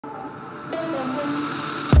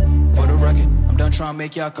record, I'm done trying to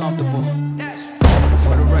make y'all comfortable.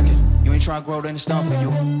 For the record, you ain't trying to grow, then it's done for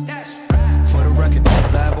you. For the record,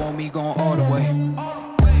 lab on me going all the way.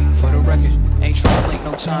 For the record, ain't trying to link,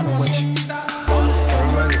 no time to waste. For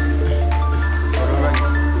the record, for the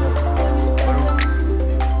record, for the record,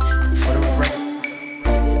 for the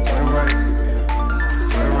record,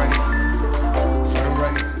 for the record, for the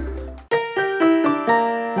record.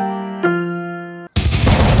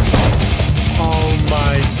 Oh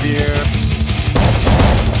my dear.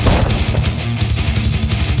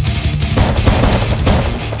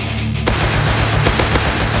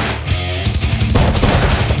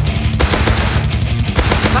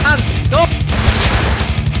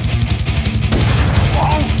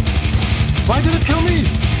 Why did it kill me?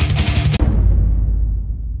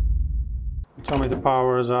 You tell me the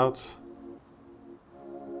power is out.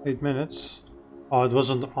 8 minutes. Oh, it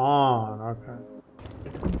wasn't on. Okay.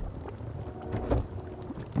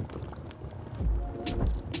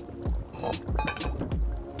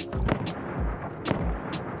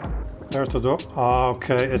 There's the door.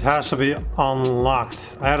 Okay, it has to be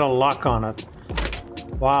unlocked. I had a lock on it.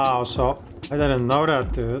 Wow, so I didn't know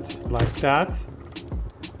that, dude. Like that.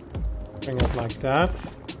 Bring it like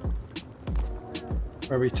that.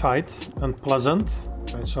 Very tight and pleasant.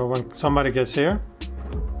 Right, so when somebody gets here,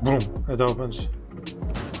 boom, it opens.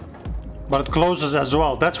 But it closes as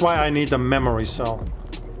well. That's why I need a memory cell.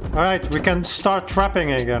 Alright, we can start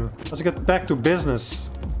trapping again. Let's get back to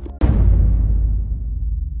business.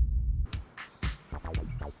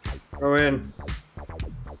 Go in.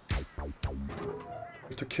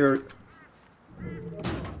 Secure.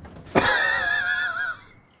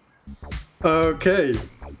 Okay,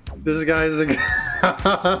 this guy is a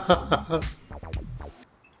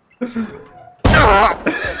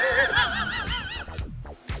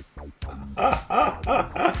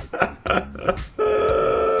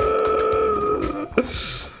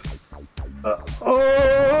oh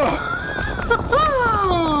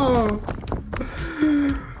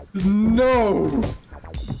no,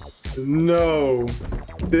 no,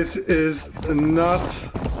 this is not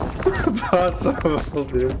possible,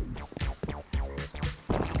 dude.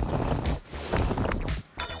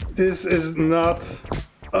 This is not...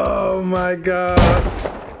 Oh my god.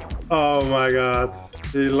 Oh my god.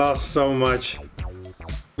 He lost so much.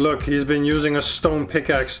 Look, he's been using a stone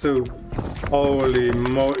pickaxe too. Holy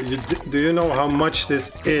mo... Do you know how much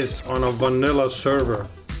this is on a vanilla server?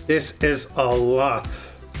 This is a lot.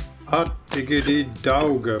 Hot diggity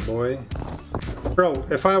dogger, boy. Bro,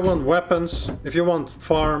 if I want weapons, if you want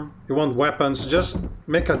farm, you want weapons, just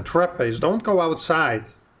make a trap base. Don't go outside.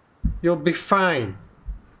 You'll be fine.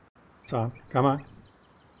 So, come on.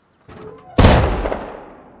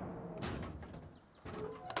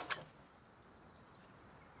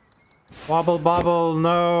 Wobble bobble,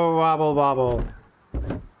 no wobble bobble.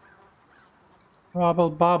 Wobble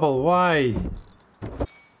bobble, why?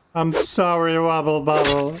 I'm sorry, wobble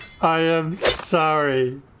bobble. I am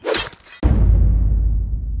sorry.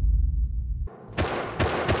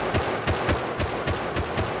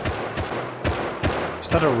 Is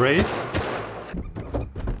that a raid?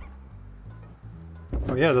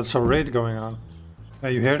 Oh yeah, that's a raid going on. Yeah,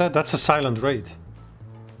 you hear that? That's a silent raid.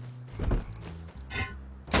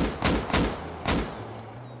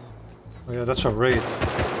 Oh yeah, that's a raid.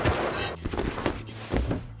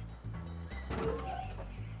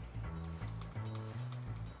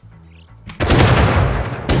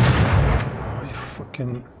 Oh, you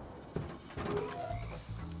fucking...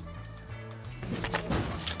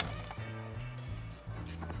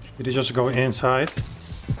 Did he just go inside?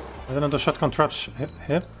 I don't know, the shotgun traps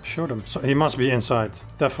hit? Shoot him. So he must be inside,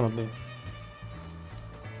 definitely.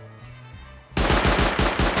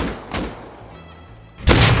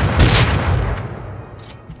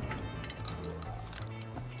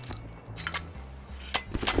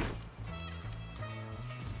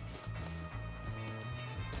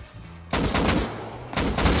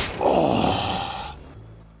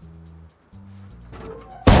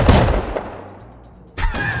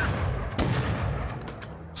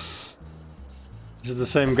 Is it the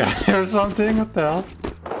same guy or something? What the hell?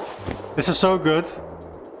 This is so good.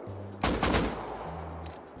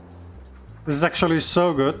 This is actually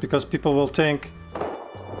so good because people will think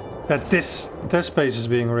that this space is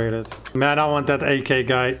being raided. Man, I want that AK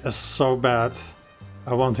guy so bad.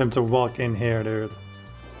 I want him to walk in here, dude.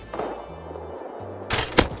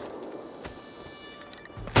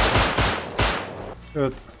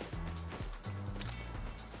 Good.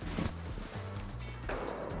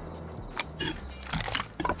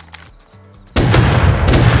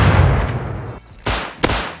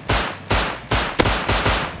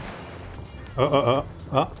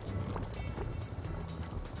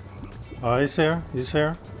 Oh, he's here. He's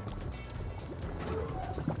here.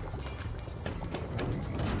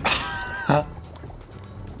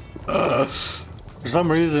 For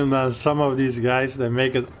some reason, man, some of these guys, they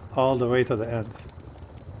make it all the way to the end.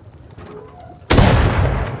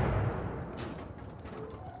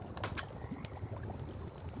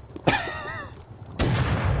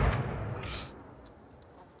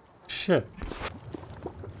 Shit.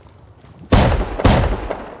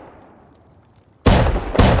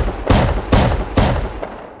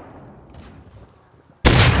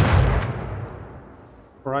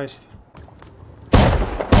 Christ.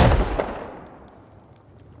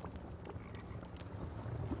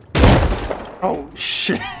 Oh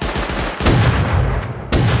shit.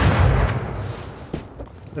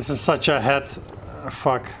 This is such a head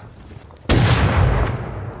fuck.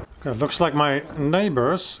 Okay, looks like my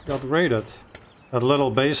neighbors got raided. That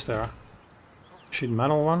little base there. Sheet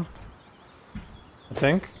metal one, I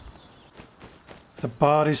think. The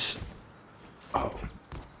bodies. Oh.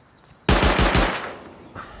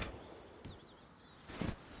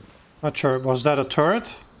 Not sure. Was that a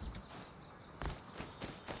turret?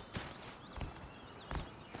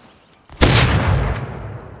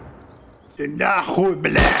 Neighbourhood,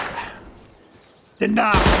 blah.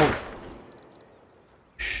 Neighbourhood.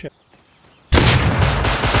 Shit.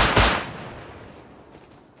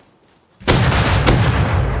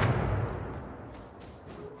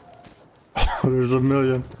 Oh, there's a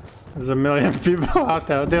million. There's a million people out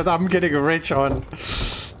there. Dude, I'm getting rich on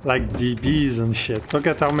like DBs and shit. Look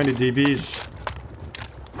at how many DBs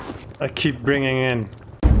I keep bringing in.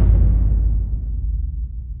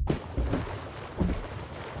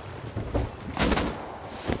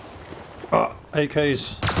 Oh,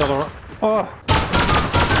 AKs. Oh!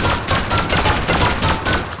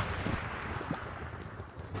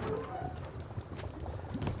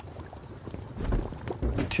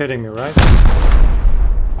 You're kidding me, right?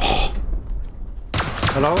 Oh.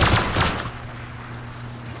 Hello?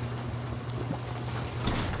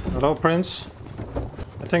 Hello, Prince.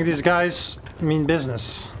 I think these guys mean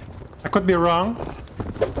business. I could be wrong.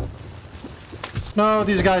 No,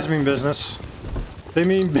 these guys mean business. They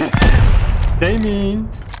mean they mean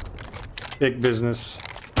big business.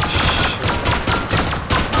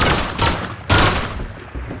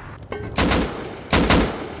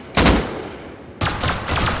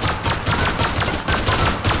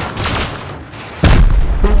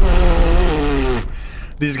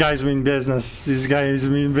 These guys mean business. These guys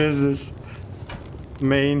mean business.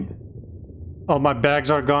 Main. All my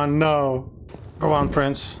bags are gone. No. Go on,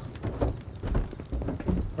 Prince.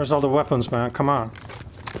 Where's all the weapons, man? Come on.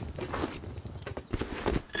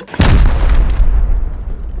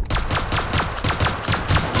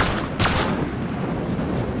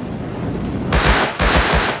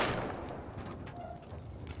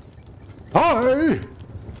 Hi!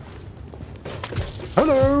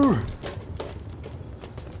 Hello!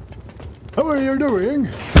 How are you doing?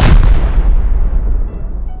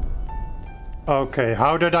 Okay,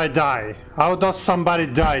 how did I die? How does somebody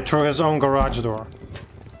die through his own garage door?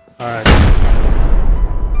 Alright.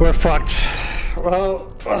 We're fucked.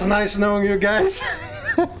 Well, it was nice knowing you guys.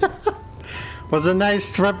 Was a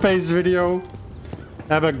nice trap-based video.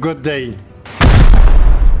 Have a good day.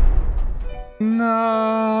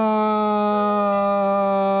 No.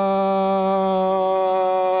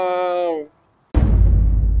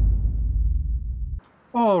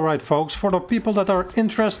 Alright folks, for the people that are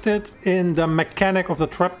interested in the mechanic of the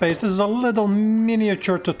trap base, this is a little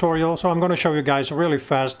miniature tutorial, so I'm going to show you guys really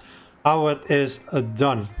fast how it is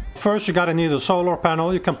done. First you gotta need a solar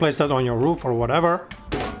panel. You can place that on your roof or whatever.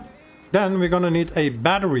 Then we're gonna need a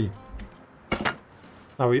battery.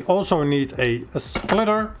 Now we also need a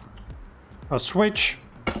splitter, a switch,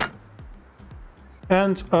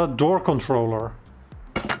 and a door controller.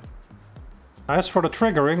 As for the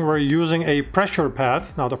triggering, we're using a pressure pad.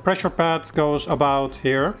 Now the pressure pad goes about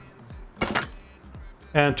here.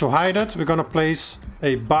 And to hide it, we're gonna place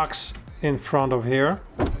a box in front of here.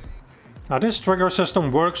 Now this trigger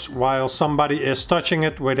system works while somebody is touching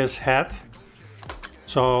it with his head.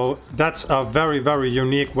 So that's a very, very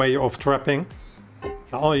unique way of trapping.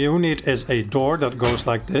 Now all you need is a door that goes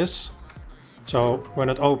like this. So when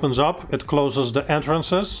it opens up, it closes the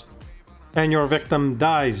entrances and your victim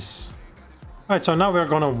dies. Right, so now we're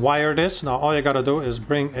gonna wire this. Now all you gotta do is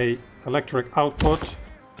bring a electric output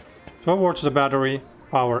towards the battery,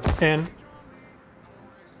 power in.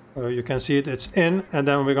 You can see it's in, and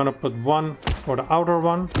then we're gonna put one for the outer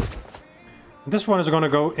one. This one is gonna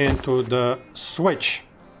go into the switch.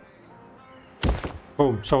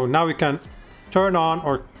 Boom. So now we can turn on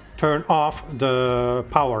or turn off the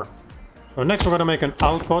power. So next we're gonna make an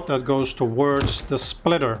output that goes towards the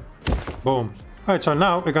splitter. Boom. Alright, so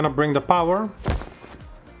now we're gonna bring the power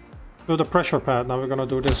to the pressure pad. Now we're gonna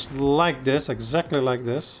do this like this, exactly like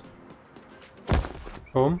this.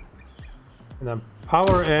 Boom. And then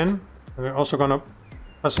power in. And we're also gonna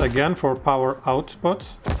press again for power output.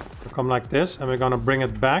 It'll come like this, and we're gonna bring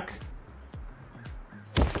it back.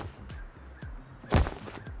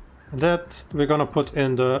 And that we're gonna put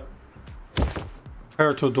in the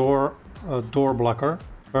pair to door door blocker.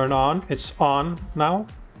 Turn on. It's on now.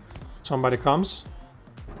 Somebody comes.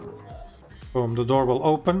 Boom, the door will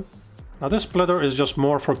open. Now this splitter is just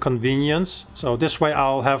more for convenience. So this way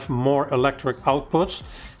I'll have more electric outputs.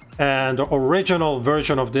 And the original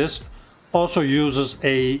version of this also uses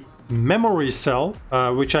a memory cell,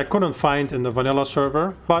 which I couldn't find in the vanilla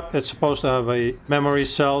server. But it's supposed to have a memory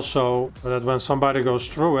cell so that when somebody goes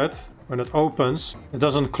through it, when it opens, it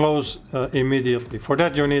doesn't close immediately. For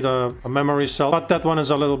that you need a memory cell, but that one is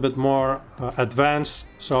a little bit more advanced.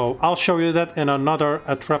 So I'll show you that in another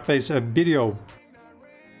Trapeze video.